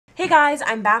Hey guys,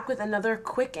 I'm back with another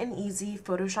quick and easy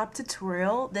Photoshop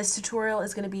tutorial. This tutorial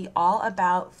is going to be all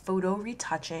about photo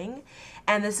retouching,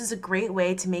 and this is a great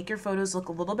way to make your photos look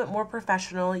a little bit more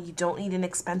professional. You don't need an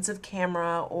expensive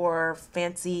camera or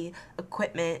fancy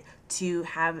equipment to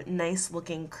have nice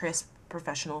looking, crisp,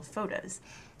 professional photos.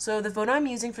 So the photo I'm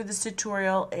using for this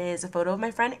tutorial is a photo of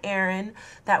my friend Erin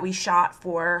that we shot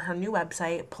for her new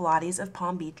website,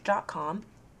 pilatesofpalmbeach.com.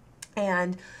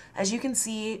 And as you can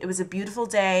see, it was a beautiful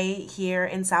day here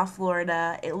in South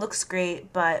Florida. It looks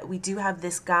great, but we do have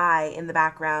this guy in the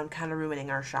background kind of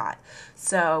ruining our shot.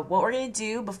 So what we're going to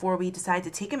do before we decide to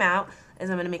take him out is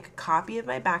I'm going to make a copy of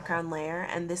my background layer,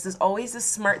 and this is always a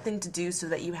smart thing to do so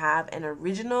that you have an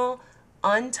original,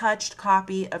 untouched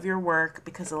copy of your work,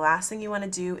 because the last thing you want to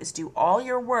do is do all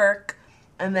your work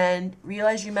and then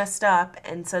realize you messed up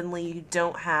and suddenly you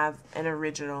don't have an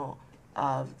original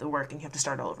of the work and you have to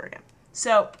start all over again.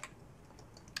 So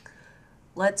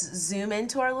let's zoom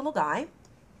into our little guy,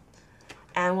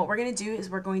 and what we're going to do is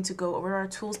we're going to go over to our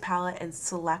tools palette and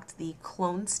select the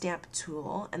clone stamp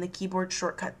tool, and the keyboard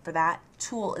shortcut for that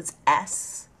tool is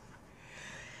S.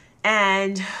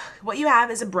 And what you have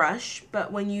is a brush,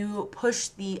 but when you push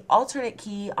the alternate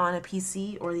key on a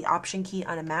PC or the option key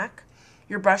on a Mac,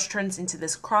 your brush turns into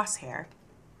this crosshair.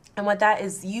 And what that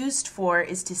is used for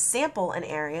is to sample an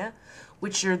area,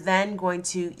 which you're then going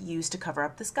to use to cover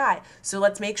up the sky. So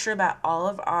let's make sure that all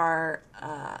of our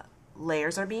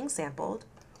layers are being sampled.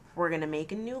 We're going to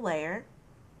make a new layer,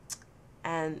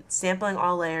 and sampling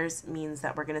all layers means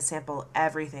that we're going to sample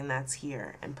everything that's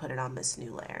here and put it on this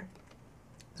new layer.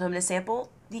 So I'm going to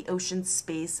sample the ocean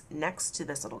space next to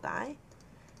this little guy,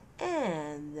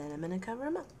 and then I'm going to cover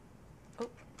him up. Oh.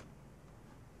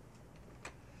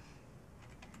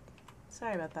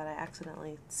 Sorry about that, I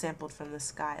accidentally sampled from the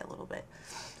sky a little bit.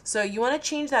 So you want to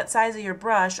change that size of your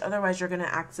brush, otherwise you're going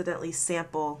to accidentally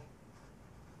sample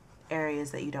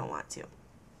areas that you don't want to.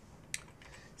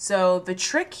 So the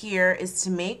trick here is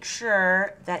to make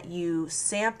sure that you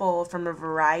sample from a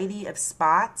variety of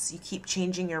spots. You keep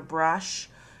changing your brush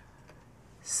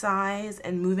size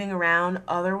and moving around,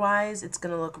 otherwise it's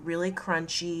going to look really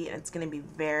crunchy and it's going to be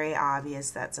very obvious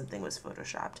that something was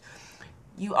photoshopped.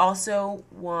 You also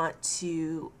want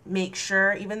to make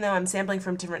sure, even though I'm sampling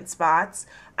from different spots,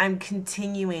 I'm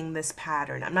continuing this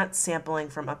pattern. I'm not sampling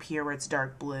from up here where it's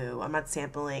dark blue. I'm not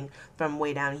sampling from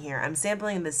way down here. I'm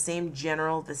sampling in the same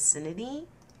general vicinity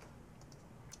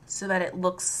so that it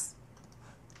looks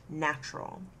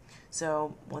natural.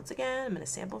 So once again, I'm going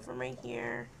to sample from right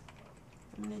here.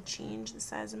 I'm going to change the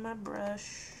size of my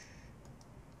brush.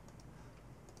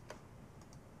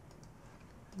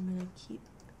 I'm going to keep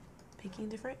picking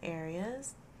different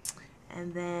areas,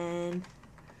 and then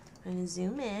I'm going to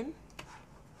zoom in.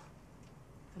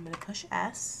 I'm going to push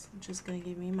S, which is going to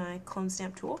give me my clone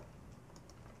stamp tool.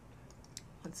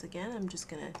 Once again, I'm just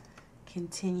going to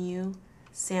continue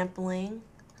sampling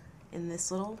in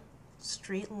this little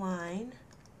straight line.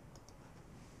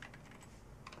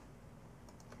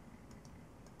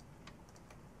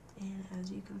 And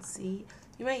as you can see,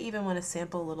 you might even want to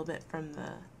sample a little bit from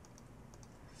the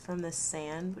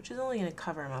sand, which is only going to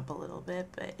cover them up a little bit,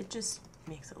 but it just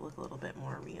makes it look a little bit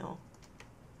more real.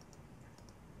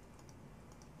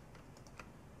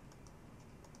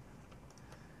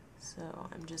 So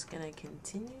I'm just going to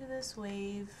continue this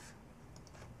wave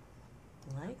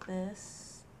like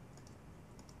this.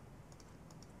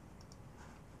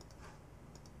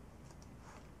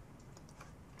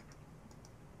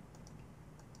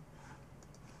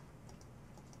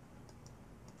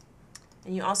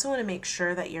 And you also want to make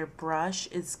sure that your brush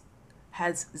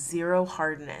has zero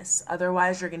hardness.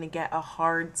 Otherwise, you're going to get a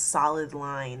hard, solid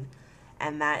line,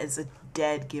 and that is a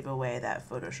dead giveaway that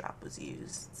Photoshop was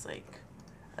used. It's like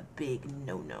a big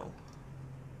no-no.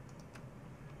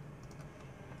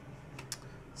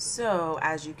 So,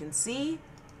 as you can see,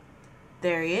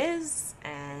 there he is,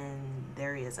 and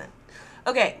there he isn't.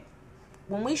 Okay.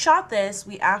 When we shot this,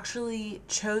 we actually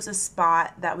chose a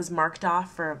spot that was marked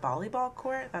off for a volleyball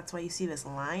court. That's why you see this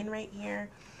line right here.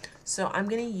 So I'm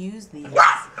going to use the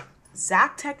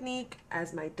exact technique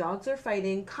as my dogs are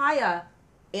fighting. Kaya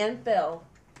and Phil,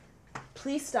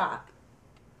 please stop.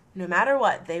 No matter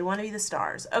what, they want to be the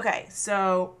stars. Okay,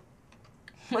 so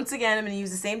once again, I'm going to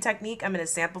use the same technique. I'm going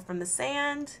to sample from the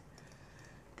sand.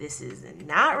 This is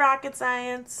not rocket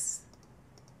science.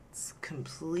 It's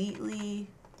completely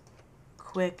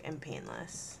quick and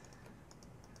painless.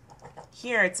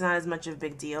 Here it's not as much of a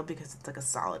big deal because it's like a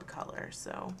solid color,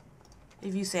 so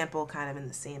if you sample kind of in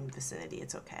the same vicinity,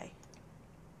 it's okay.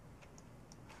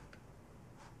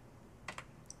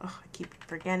 Oh, I keep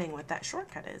forgetting what that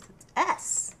shortcut is. It's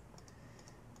S.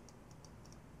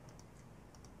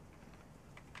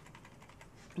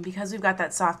 And because we've got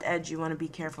that soft edge, you want to be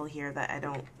careful here that I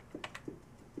don't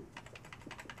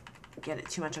get it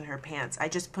too much on her pants. I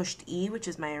just pushed E, which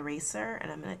is my eraser,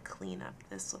 and I'm going to clean up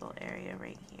this little area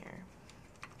right here.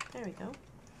 There we go.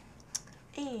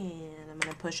 And I'm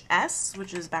going to push S,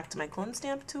 which is back to my clone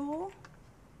stamp tool.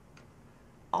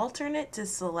 Alternate to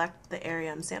select the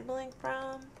area I'm sampling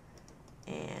from,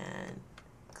 and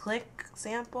click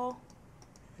sample,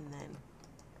 and then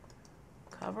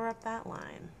cover up that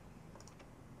line.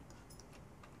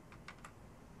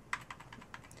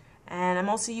 And I'm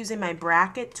also using my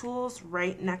bracket tools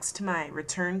right next to my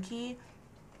return key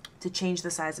to change the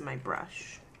size of my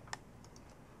brush.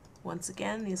 Once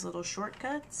again, these little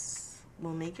shortcuts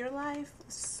will make your life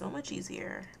so much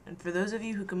easier. And for those of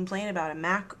you who complain about a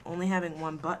Mac only having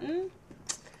one button,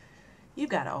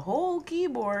 you've got a whole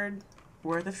keyboard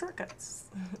worth of shortcuts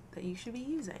that you should be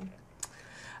using.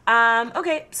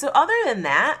 Okay, so other than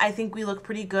that, I think we look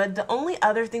pretty good. The only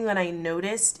other thing that I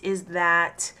noticed is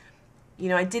that, you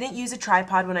know, I didn't use a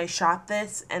tripod when I shot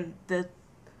this, and the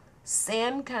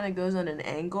sand kind of goes on an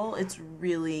angle. It's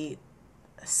really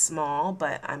small,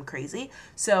 but I'm crazy.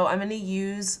 So I'm going to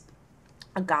use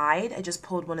a guide. I just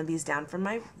pulled one of these down from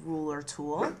my ruler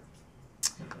tool,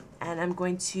 and I'm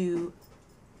going to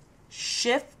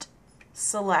shift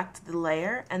select the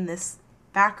layer and this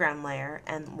background layer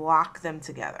and lock them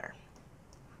together.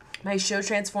 My show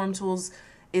transform tools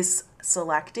is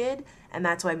selected, and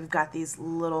that's why we've got these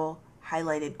little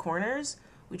highlighted corners,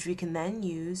 which we can then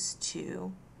use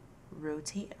to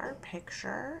rotate our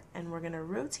picture. And we're going to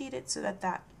rotate it so that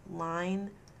that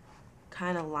line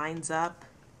kind of lines up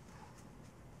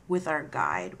with our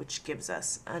guide, which gives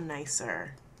us a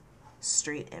nicer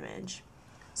straight image.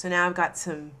 So now I've got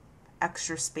some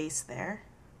extra space there.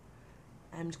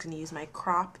 I'm just going to use my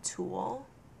crop tool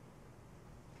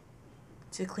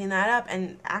to clean that up,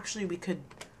 and actually we could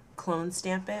clone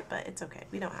stamp it, but it's okay,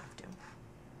 we don't have to.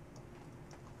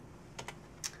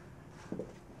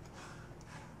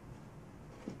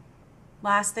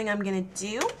 Last thing I'm going to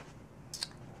do,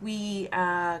 we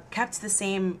kept the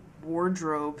same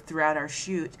wardrobe throughout our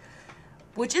shoot,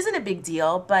 which isn't a big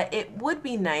deal, but it would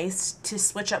be nice to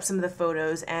switch up some of the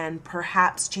photos and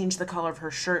perhaps change the color of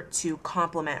her shirt to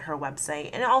complement her website.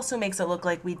 And it also makes it look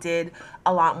like we did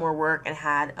a lot more work and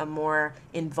had a more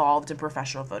involved and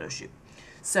professional photo shoot.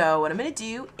 So what I'm going to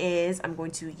do is I'm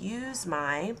going to use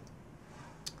my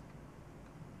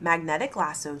magnetic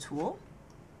lasso tool,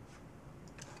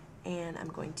 and I'm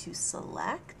going to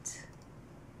select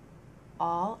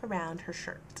all around her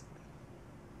shirt.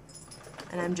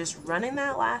 And I'm just running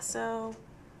that lasso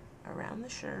around the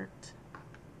shirt.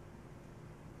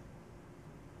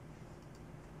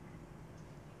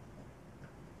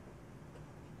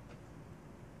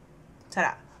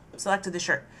 Ta-da! Selected the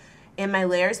shirt. In my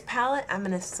layers palette, I'm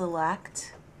going to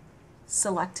select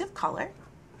selective color.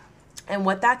 And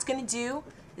what that's going to do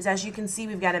is, as you can see,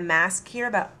 we've got a mask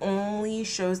here that only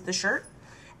shows the shirt.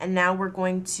 And now we're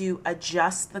going to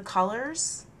adjust the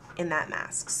colors in that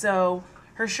mask. So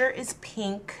her shirt is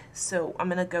pink, so I'm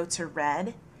going to go to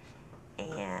red,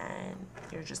 and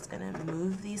you're just going to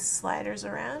move these sliders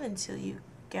around until you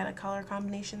get a color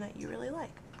combination that you really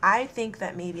like. I think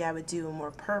that maybe I would do a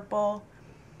more purple,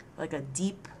 like a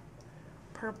deep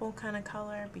purple kind of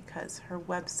color, because her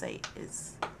website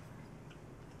is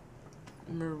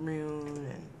maroon,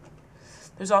 and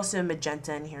there's also a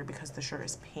magenta in here because the shirt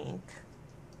is pink.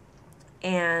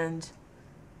 And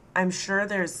I'm sure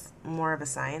there's more of a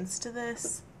science to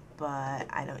this, but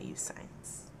I don't use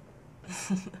science.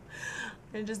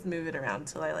 I just move it around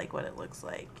till I like what it looks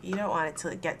like. You don't want it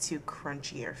to get too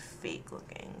crunchy or fake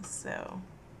looking, so.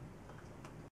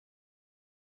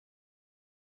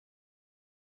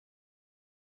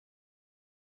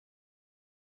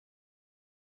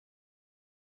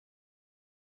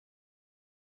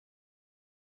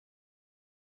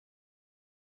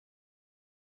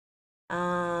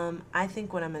 I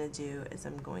think what I'm going to do is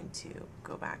I'm going to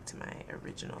go back to my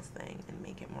original thing and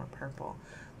make it more purple.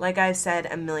 Like I've said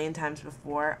a million times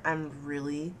before, I'm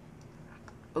really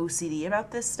OCD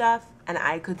about this stuff, and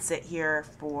I could sit here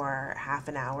for half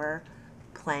an hour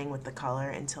playing with the color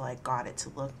until I got it to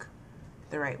look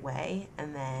the right way,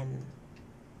 and then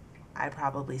I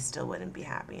probably still wouldn't be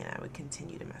happy and I would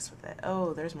continue to mess with it.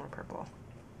 Oh, there's more purple.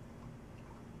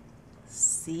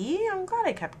 See? I'm glad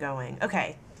I kept going.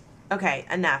 Okay. Okay,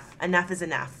 enough. Enough is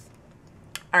enough.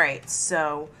 All right,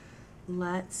 so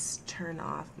let's turn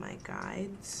off my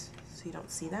guides so you don't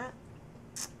see that.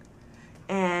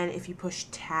 And if you push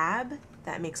tab,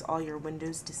 that makes all your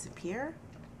windows disappear.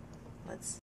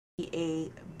 Let's see a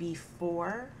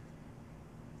before.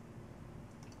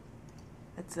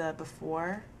 That's a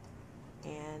before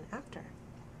and after.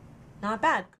 Not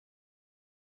bad.